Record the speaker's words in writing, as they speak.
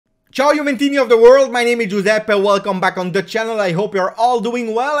Ciao Juventini of the world, my name is Giuseppe, welcome back on the channel. I hope you're all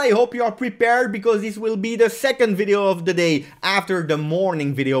doing well. I hope you are prepared because this will be the second video of the day after the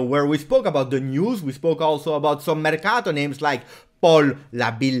morning video where we spoke about the news. We spoke also about some Mercato names like Paul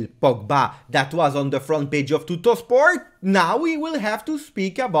Labil Pogba that was on the front page of Tuttosport. Now we will have to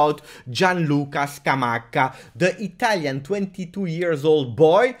speak about Gianluca Scamacca, the Italian 22 years old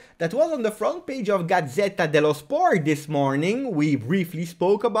boy that was on the front page of Gazzetta dello Sport this morning. We briefly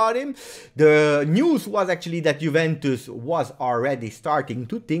spoke about him. The news was actually that Juventus was already starting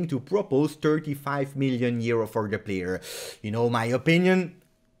to think to propose 35 million euro for the player. You know my opinion.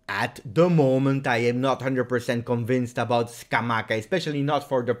 At the moment, I am not 100% convinced about Scamacca, especially not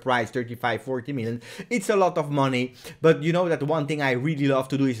for the price, 35-40 million. It's a lot of money, but you know that one thing I really love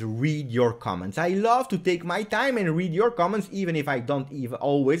to do is read your comments. I love to take my time and read your comments, even if I don't even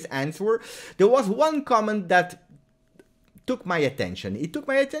always answer. There was one comment that took my attention. It took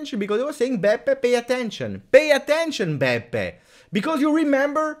my attention because it was saying, Beppe, pay attention. Pay attention, Beppe. Because you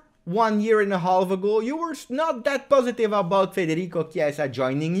remember 1 year and a half ago, you were not that positive about Federico Chiesa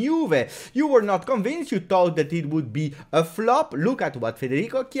joining Juve. You were not convinced, you thought that it would be a flop. Look at what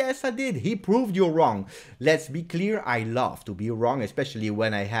Federico Chiesa did, he proved you wrong. Let's be clear, I love to be wrong, especially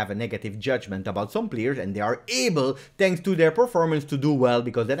when I have a negative judgment about some players and they are able, thanks to their performance, to do well,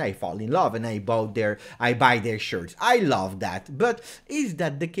 because then I fall in love and I buy their shirts. I love that. But is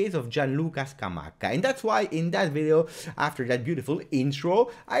that the case of Gianluca Scamacca? And that's why in that video, after that beautiful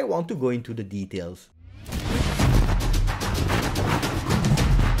intro, I want to go into the details.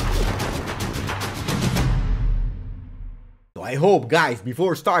 I hope, guys,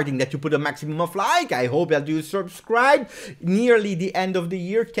 before starting that you put a maximum of like. I hope that you subscribe. Nearly the end of the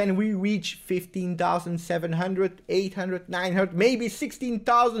year. Can we reach 15,700, 800, 900, maybe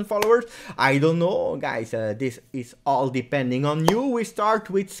 16,000 followers? I don't know, guys. This is all depending on you. We start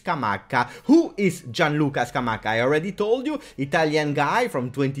with Scamacca. Who is Gianluca Scamacca? I already told you. Italian guy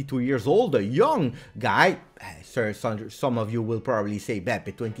from 22 years old, a young guy. Sir, some of you will probably say,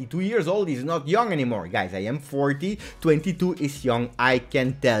 Beppe, 22 years old is not young anymore. Guys, I am 40, 22 is young, I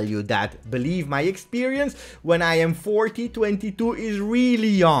can tell you that. Believe my experience, when I am 40, 22 is really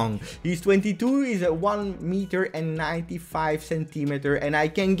young. He's 22, is a 1 meter and 95 centimeter, and I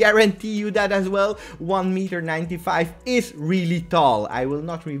can guarantee you that as well, 1 meter 95 is really tall. I will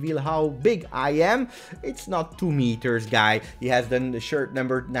not reveal how big I am. It's not 2 meters, guy. He has the shirt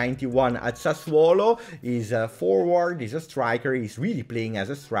number 91 at Sassuolo. He's a forward, he's a striker, he's really playing as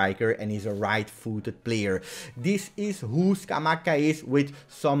a striker, and he's a right-footed player. This is who Scamacca is with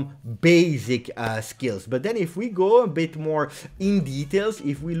some basic skills. But then if we go a bit more in details,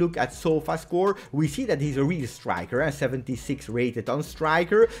 if we look at SofaScore, we see that he's a real striker, a 76 rated on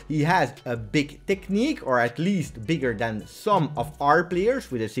striker. He has a big technique, or at least bigger than some of our players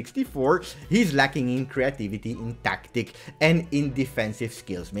with a 64. He's lacking in creativity, in tactic, and in defensive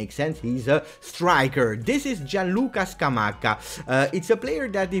skills. Makes sense? He's a striker. This is Gianluca Scamacca. It's a player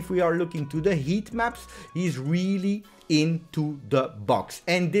that, if we are looking to the heat maps, he's really into the box,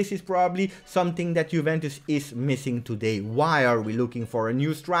 and this is probably something that Juventus is missing today. Why are we looking for a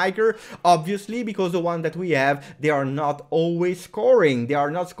new striker? Obviously because the one that we have, they are not always scoring. They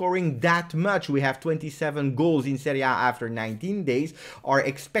are not scoring that much. We have 27 goals in Serie A after 19 days. Our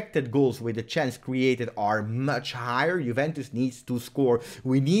expected goals with the chance created are much higher. Juventus needs to score.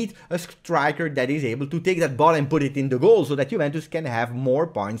 We need a striker that is able to take that ball and put it in the goal so that Juventus can have more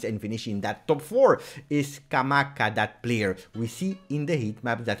points and finish in that top 4. Is Scamacca that player? We see in the heat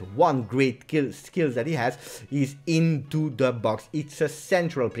map that one great skills that he has is into the box. It's a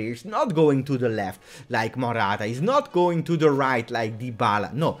central player. He's not going to the left like Morata. He's not going to the right like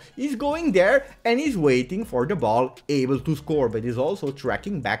Dybala. No, he's going there and he's waiting for the ball, able to score, but he's also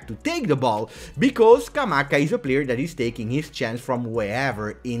tracking back to take the ball, because Scamacca is a player that is taking his chance from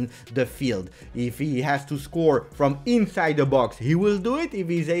wherever in the field. If he has to score from inside the box, he will do it. If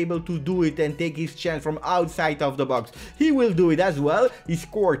he's able to do it and take his chance from outside of the box, he will do it as well. He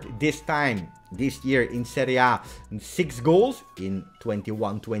scored this year in Serie A 6 goals in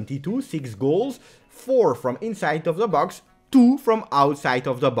 21-22, 6 goals, 4 from inside of the box, 2 from outside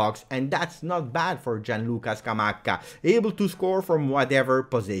of the box, and that's not bad for Gianluca Scamacca. Able to score from whatever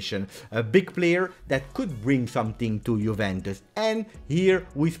position. A big player that could bring something to Juventus. And here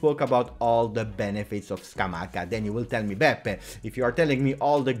we spoke about all the benefits of Scamacca. Then you will tell me, Beppe, if you are telling me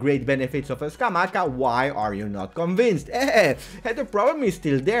all the great benefits of a Scamacca, why are you not convinced? And the problem is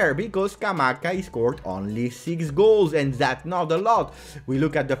still there, because Scamacca he scored only 6 goals, and that's not a lot. We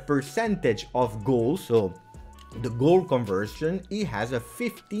look at the percentage of goals, so the goal conversion, he has a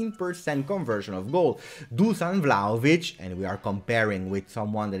 15% conversion of goal. Dusan Vlahovic, and we are comparing with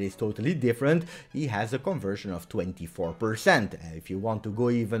someone that is totally different, he has a conversion of 24%. And if you want to go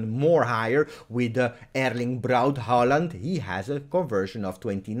even more higher with Erling Braut Haaland, he has a conversion of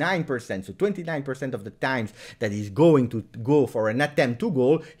 29%. So 29% of the times that he's going to go for an attempt to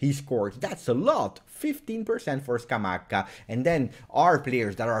goal, he scores. That's a lot. 15% for Scamacca. And then our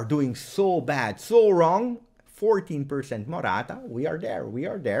players that are doing so bad, so wrong, 14% Morata, we are there.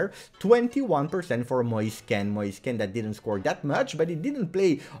 21% for Moisken that didn't score that much, but he didn't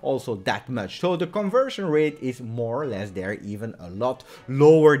play also that much. So the conversion rate is more or less there, even a lot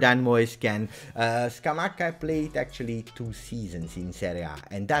lower than Moisken. Scamacca played actually 2 seasons in Serie A,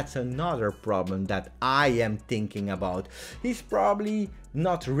 and that's another problem that I am thinking about. He's probably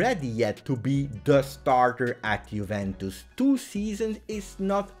not ready yet to be the starter at Juventus. 2 seasons is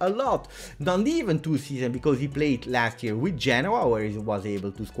not a lot. Not even 2 seasons, because he played last year with Genoa, where he was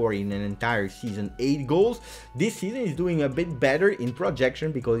able to score in an entire season 8 goals. This season he's doing a bit better in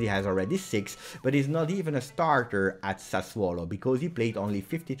projection because he has already 6, but he's not even a starter at Sassuolo because he played only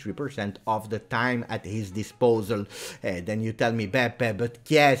 53% of the time at his disposal. Then you tell me, Beppe, but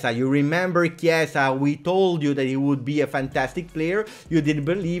Chiesa, you remember Chiesa, we told you that he would be a fantastic player. You didn't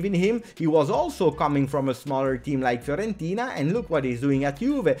believe in him. He was also coming from a smaller team like Fiorentina, and look what he's doing at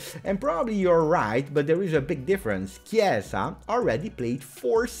Juve. And probably you're right, but there is a big difference. Chiesa already played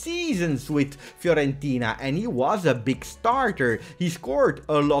 4 seasons with Fiorentina, and he was a big starter. He scored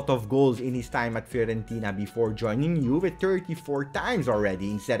a lot of goals in his time at Fiorentina before joining Juve, 34 times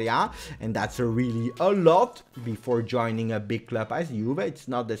already in Serie A, and that's really a lot before joining a big club as Juve. It's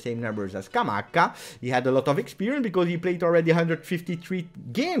not the same numbers as Scamacca. He had a lot of experience because he played already 153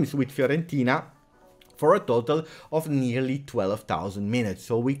 games with Fiorentina for a total of nearly 12,000 minutes.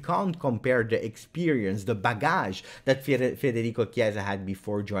 So we can't compare the experience, the baggage that Federico Chiesa had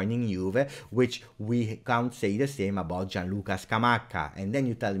before joining Juve, which we can't say the same about Gianluca Scamacca. And then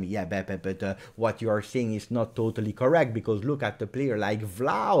you tell me, yeah, Beppe, but what you are saying is not totally correct, because look at the player like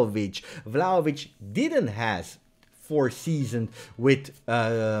Vlahovic. Vlahovic didn't have 4 seasons with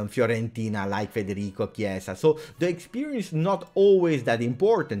Fiorentina like Federico Chiesa. So the experience is not always that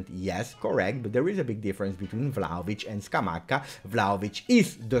important. Yes, correct, but there is a big difference between Vlahovic and Scamacca. Vlahovic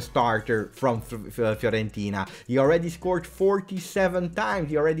is the starter from Fiorentina. He already scored 47 times.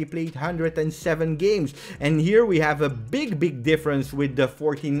 He already played 107 games. And here we have a big difference with the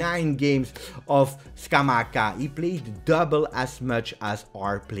 49 games of Scamacca. He played double as much as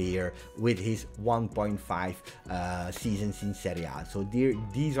our player with his 1.5 seasons in Serie A. So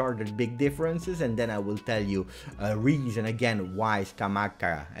these are the big differences, and then I will tell you a reason again why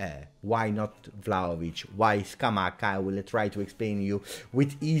Scamacca, why not Vlahovic, why Scamacca. I will try to explain you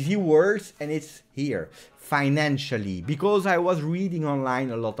with easy words, and it's here. Financially, because I was reading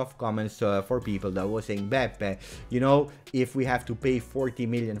online a lot of comments for people that was saying, Beppe, you know, if we have to pay 40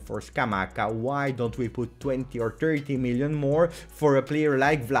 million for Scamacca, why don't we put 20 or 30 million more for a player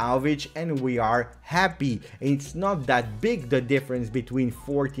like Vlahovic, and we are happy. It's not that big, the difference between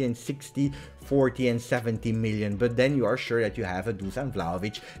 40 and 60, 40 and 70 million, but then you are sure that you have a Dusan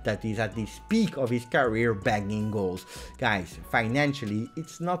Vlahovic that is at the peak of his career banging goals. Guys, financially,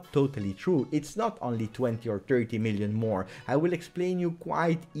 it's not totally true. It's not only 20 or 30 million more. I will explain you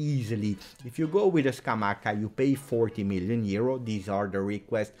quite easily. If you go with a Scamacca, you pay 40 million euro. These are the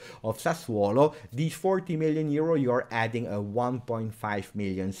requests of Sassuolo. These 40 million euro, you're adding a 1.5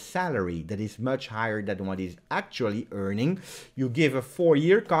 million salary. That is much higher than what is actually earning. You give a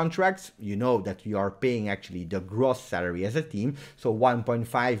 4-year contract, you know that you are paying actually the gross salary as a team. So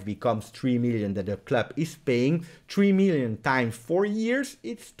 1.5 becomes 3 million that the club is paying. 3 million times 4 years,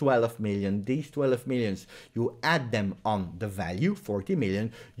 it's 12 million. These 12 millions, you add them on the value, 40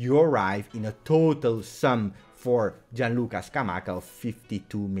 million, you arrive in a total sum for Gianluca Scamacca of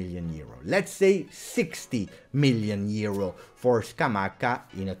 52 million euro. Let's say 60 million euro for Scamacca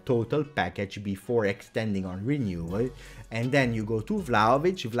in a total package before extending on renewal. And then you go to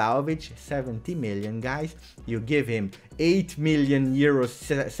Vlahovic, 70 million, guys. You give him 8 million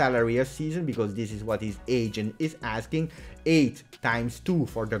euros salary a season, because this is what his agent is asking. 8 times 2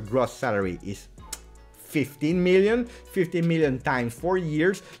 for the gross salary is 15 million. 15 million times 4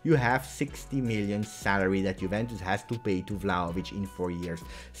 years, you have 60 million salary that Juventus has to pay to Vlahovic in 4 years.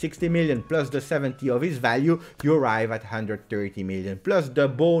 60 million plus the 70 of his value, you arrive at 130 million. Plus the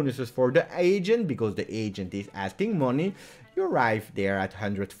bonuses for the agent, because the agent is asking money, you arrive there at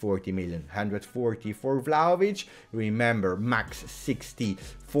 140 million. 140 for Vlahovic, remember max 60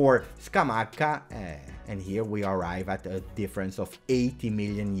 for Scamacca, and here we arrive at a difference of 80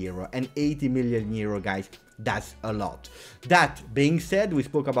 million euro. And 80 million euro, guys, That's a lot. That being said, we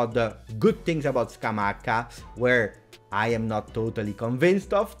spoke about the good things about Scamacca, where I am not totally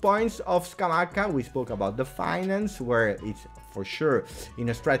convinced of points of Scamacca. We spoke about the finance, where it's for sure in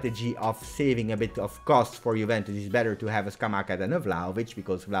a strategy of saving a bit of cost for Juventus. It's better to have a Scamacca than a Vlahovic,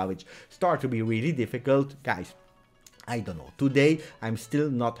 because Vlahovic start to be really difficult. Guys, I don't know. Today, I'm still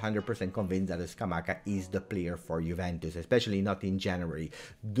not 100% convinced that Scamacca is the player for Juventus, especially not in January.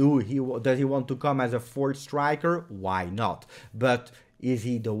 Does he want to come as a fourth striker? Why not? But is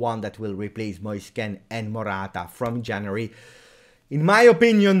he the one that will replace Moisken and Morata from January? In my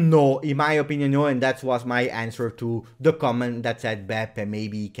opinion, no. In my opinion, no. And that was my answer to the comment that said Beppe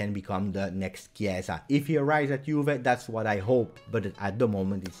maybe can become the next Chiesa. If he arrives at Juve, that's what I hope. But at the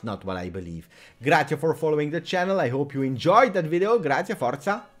moment, it's not what I believe. Grazie for following the channel. I hope you enjoyed that video. Grazie,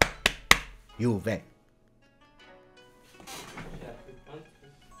 forza, Juve.